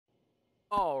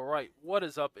All right, what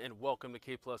is up, and welcome to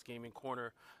KplusGaming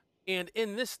Corner. And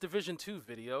in this Division 2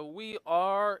 video, we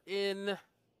are in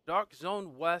Dark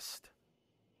Zone West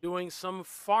doing some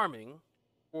farming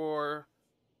for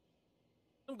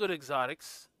some good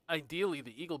exotics. Ideally,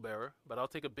 the Eagle Bearer, but I'll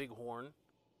take a bighorn.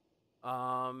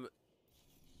 Um,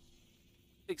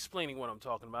 Explaining what I'm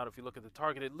talking about, if you look at the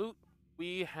targeted loot,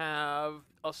 we have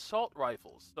assault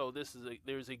rifles. So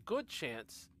there's a good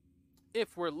chance,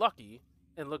 if we're lucky,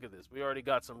 and look at this, we already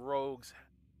got some rogues,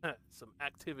 some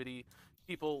activity,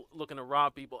 people looking to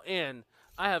rob people, and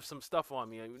I have some stuff on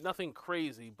me. Nothing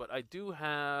crazy, but I do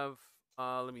have,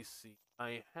 let me see,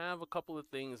 I have a couple of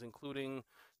things, including,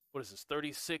 what is this,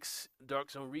 36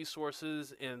 Dark Zone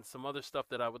resources and some other stuff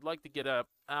that I would like to get out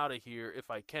of here if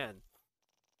I can.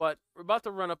 But we're about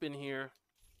to run up in here.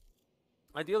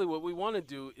 Ideally, what we want to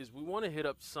do is we want to hit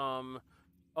up some,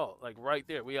 oh, like right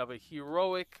there, we have a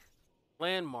heroic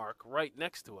landmark right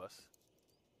next to us.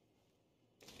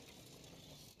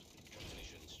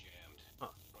 Huh.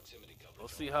 We'll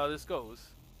see how this goes.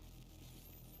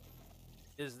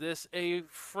 Is this a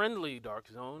friendly Dark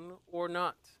Zone or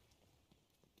not?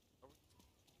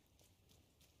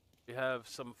 We have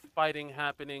some fighting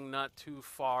happening not too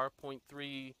far,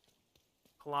 0.3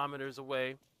 kilometers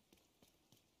away.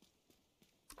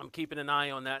 I'm keeping an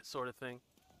eye on that sort of thing.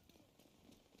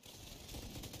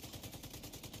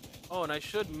 Oh, and I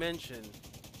should mention,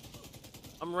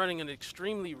 I'm running an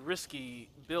extremely risky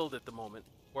build at the moment,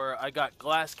 where I got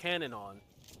glass cannon on,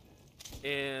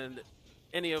 and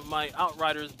any of my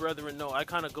Outriders brethren know I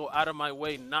kind of go out of my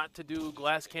way not to do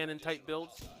glass cannon type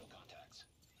builds.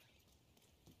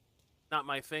 Not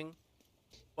my thing,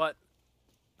 but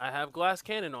I have glass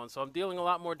cannon on, so I'm dealing a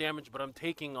lot more damage, but I'm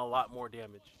taking a lot more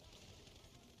damage.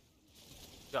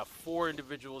 Got 4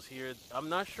 individuals here. I'm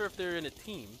not sure if they're in a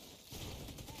team.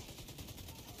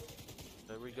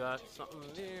 There we got something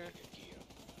there.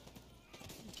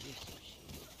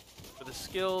 For the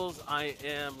skills, I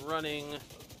am running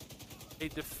a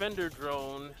defender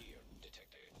drone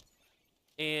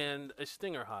and a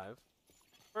stinger hive.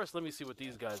 First, let me see what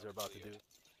these guys are about to do.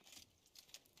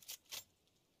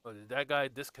 Oh, did that guy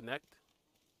disconnect?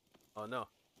 Oh, no.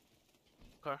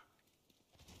 Okay.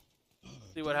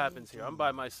 See what happens here. I'm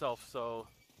by myself, so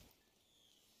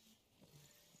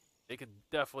they could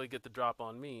definitely get the drop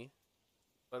on me.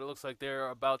 But it looks like they're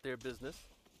about their business.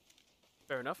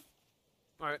 Fair enough.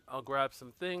 Alright, I'll grab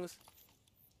some things.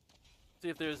 See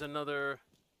if there's another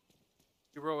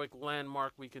heroic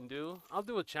landmark we can do. I'll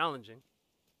do a challenging.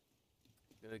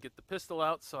 Gonna get the pistol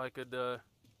out so I could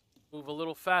move a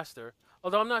little faster.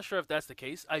 Although I'm not sure if that's the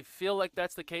case. I feel like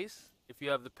that's the case. If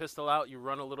you have the pistol out, you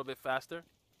run a little bit faster.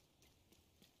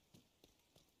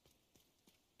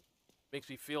 Makes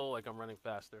me feel like I'm running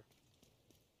faster.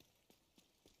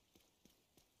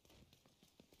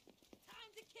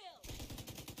 Time to kill.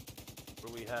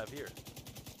 What do we have here?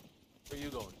 Where are you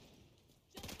going?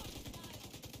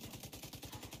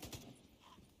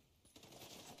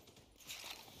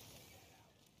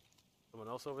 Someone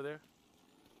else over there?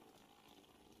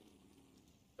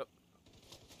 Oh.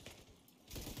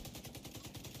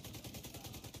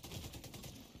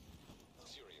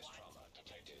 Serious trauma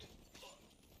detected.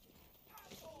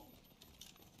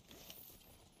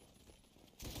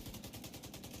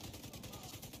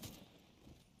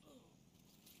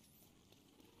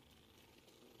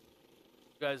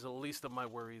 You guys are the least of my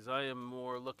worries. I am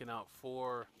more looking out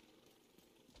for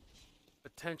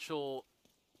potential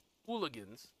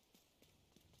hooligans.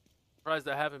 Surprised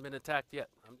I haven't been attacked yet.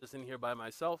 I'm just in here by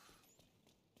myself,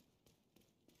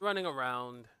 running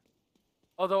around.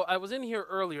 Although I was in here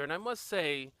earlier, and I must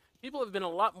say, people have been a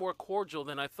lot more cordial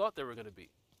than I thought they were going to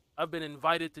be. I've been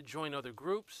invited to join other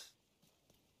groups.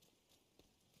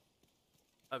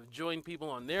 I've joined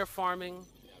people on their farming.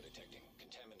 Now detecting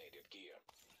contaminated gear.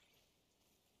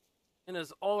 And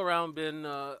it's all around been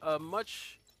a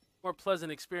much more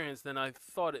pleasant experience than I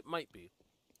thought it might be.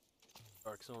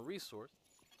 Dark Zone resource.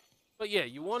 But yeah,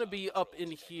 you want to be up in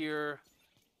here,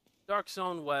 Dark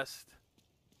Zone West,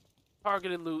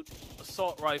 targeted loot,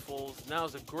 assault rifles.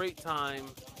 Now's a great time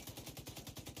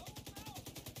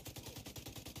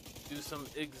to do some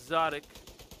exotic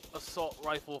assault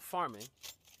rifle farming.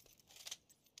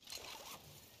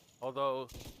 Although,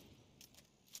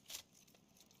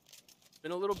 it's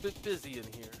been a little bit busy in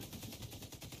here.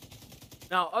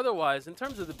 Now, otherwise, in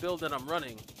terms of the build that I'm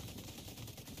running,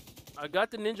 I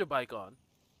got the ninja bike on.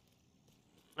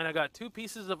 And I got 2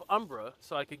 pieces of Umbra,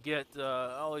 so I could get,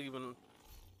 I'll even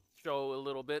show a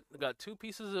little bit. I got 2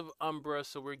 pieces of Umbra,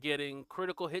 so we're getting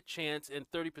critical hit chance and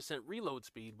 30% reload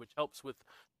speed, which helps with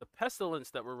the Pestilence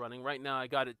that we're running. Right now, I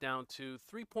got it down to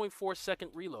 3.4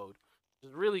 second reload.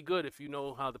 It's really good if you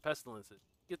know how the pestilence is.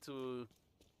 You get to,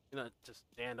 just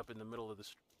stand up in the middle of the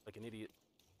street like an idiot.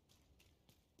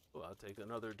 Oh, I'll take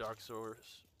another dark zone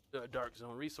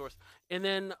resource. And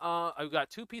then I've got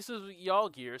 2 pieces of y'all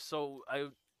gear, so I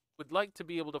would like to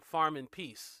be able to farm in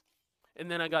peace.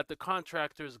 And then I got the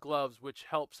contractor's gloves, which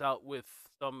helps out with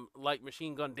some light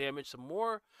machine gun damage, some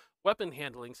more weapon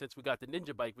handling. Since we got the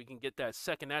ninja bike, we can get that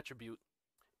second attribute.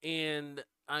 And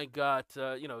I got,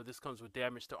 this comes with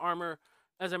damage to armor.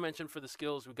 As I mentioned, for the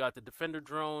skills, we got the defender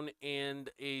drone and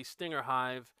a stinger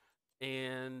hive.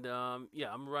 And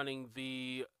yeah, I'm running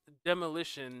the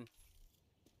demolition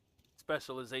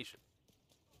specialization.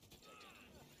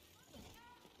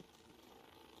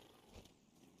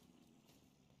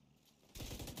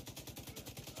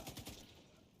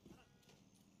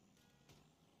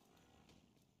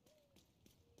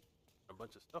 A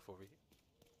bunch of stuff over here.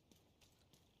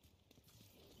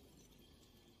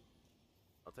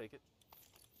 I'll take it.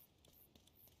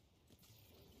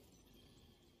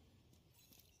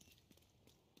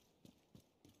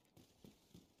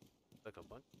 Like a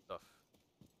bunch of stuff.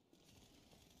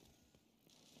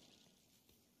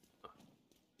 Huh.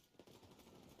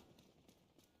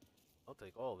 I'll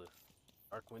take all this.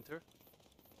 Dark Winter?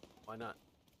 Why not?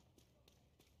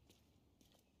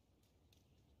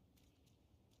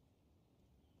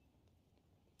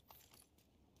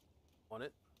 Want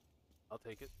it? I'll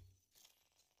take it.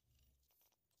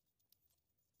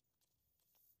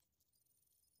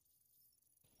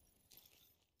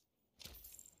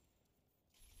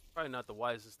 Probably not the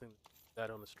wisest thing to do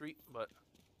that on the street, but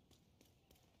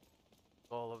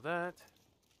all of that.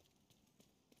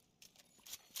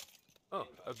 Oh,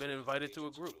 I've been invited to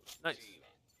a group. Nice.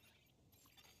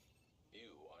 You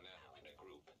are now in a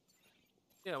group.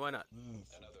 Yeah, why not?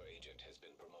 Another agent has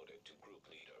been promoted to group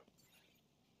leader.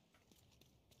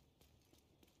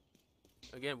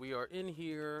 Again, we are in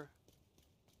here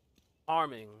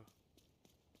farming.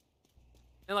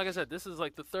 And like I said, this is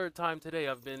like the 3rd time today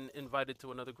I've been invited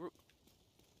to another group.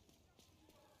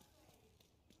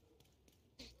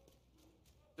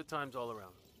 Good times all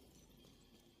around.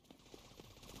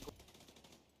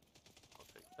 I'll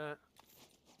take that.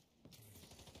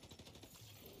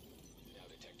 Now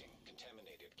detecting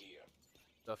contaminated gear.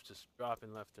 Stuff just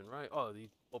dropping left and right. Oh, he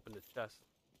opened the chest.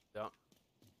 Down.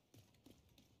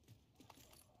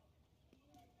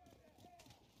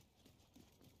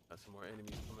 Got some more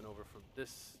enemies coming over from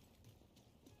this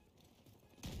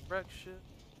direction.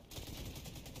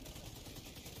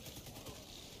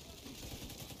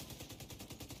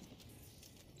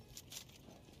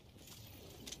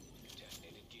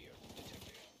 Contaminated gear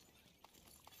detected.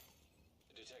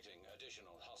 Detecting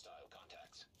additional hostile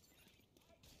contacts.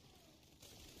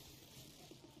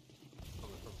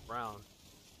 Coming from Brown.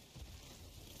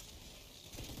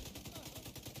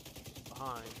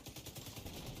 Behind.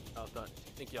 I thought,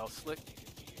 think y'all slick?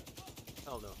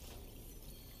 Hell no.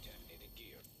 Contaminated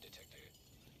gear detected.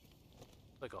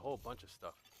 Like a whole bunch of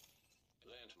stuff.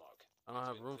 Landmark. I don't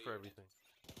have room for everything.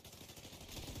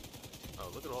 Oh,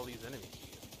 look at all these enemies.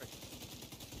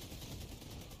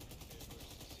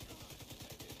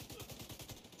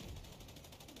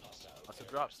 Lots of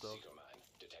drops though.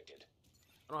 Detected.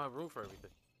 I don't have room for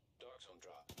everything. Dark zone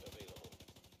drop available.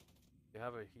 You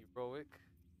have a heroic.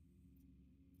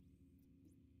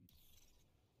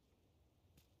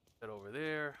 Head over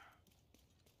there.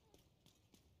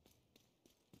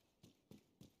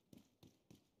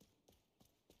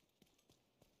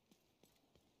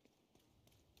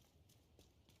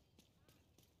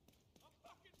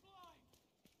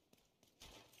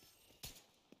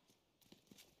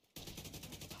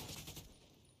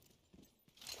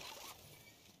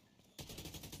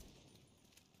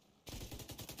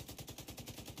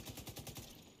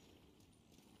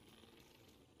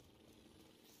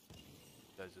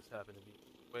 Guys just happen to be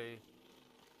way.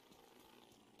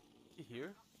 You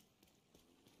here?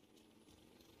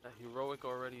 That heroic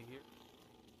already here?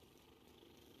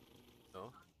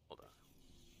 No? Hold on.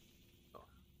 Oh,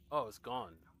 oh, it's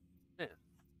gone. Man.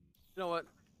 You know what?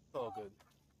 It's all good.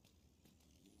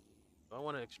 Do I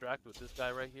want to extract with this guy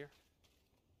right here?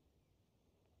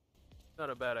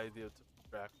 Not a bad idea to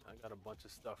extract. I got a bunch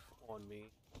of stuff on me.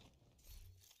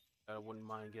 I wouldn't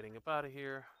mind getting up out of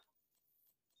here.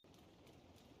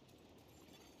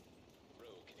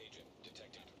 Rogue agent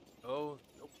detected. Oh,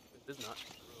 nope, it is not.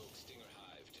 Rogue stinger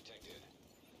hive detected.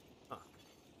 Huh.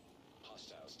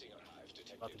 Hostile stinger hive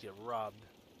detected. About to get robbed.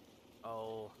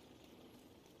 I'll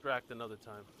extract another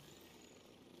time.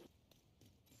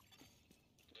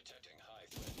 Detecting high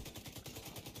threat.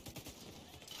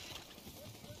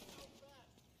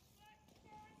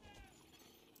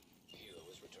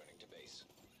 Helo is returning to base.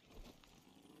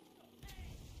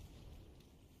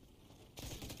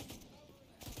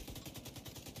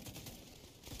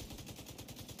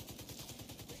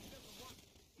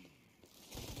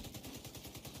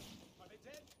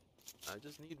 I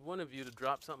just need one of you to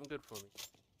drop something good for me.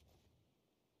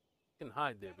 You can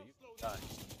hide there, but you can die.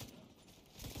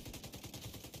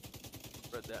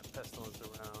 Spread that pestilence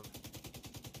around.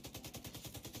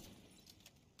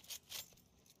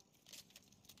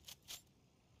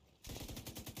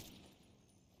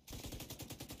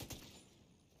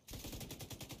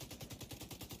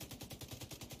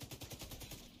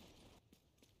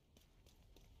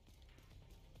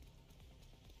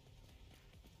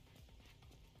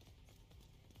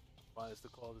 Why is to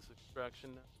call this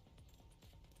extraction now?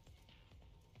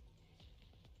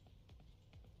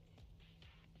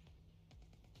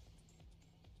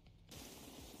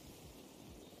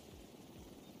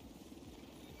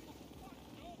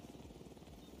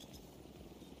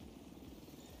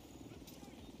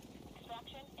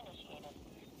 Extraction initiated.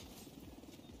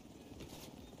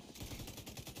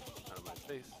 Out of my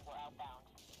face. We're outbound.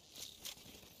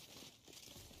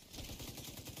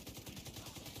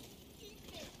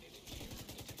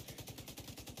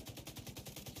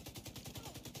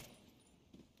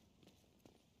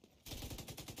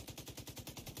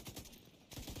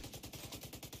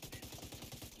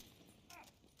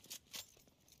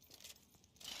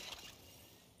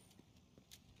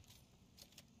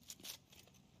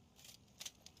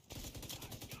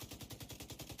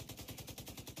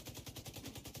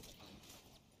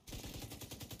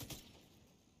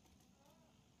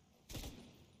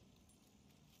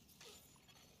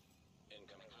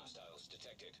 Incoming hostiles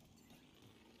detected.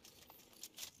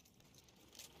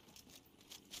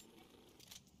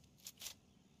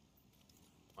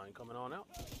 Mine coming on out.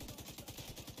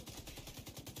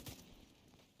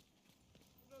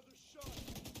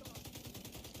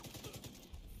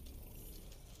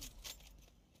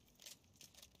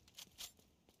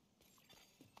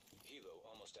 Helo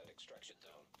almost at extraction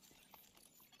zone.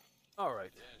 All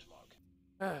right.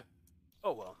 Landmark.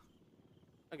 Oh well.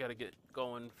 I gotta get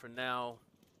going for now.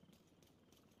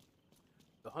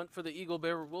 The hunt for the Eagle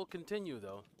Bearer will continue,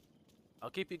 though. I'll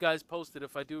keep you guys posted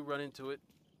if I do run into it.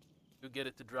 Do get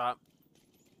it to drop.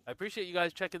 I appreciate you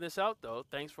guys checking this out, though.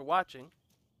 Thanks for watching.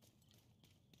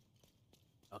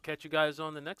 I'll catch you guys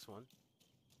on the next one.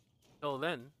 Till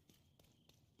then,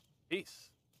 peace.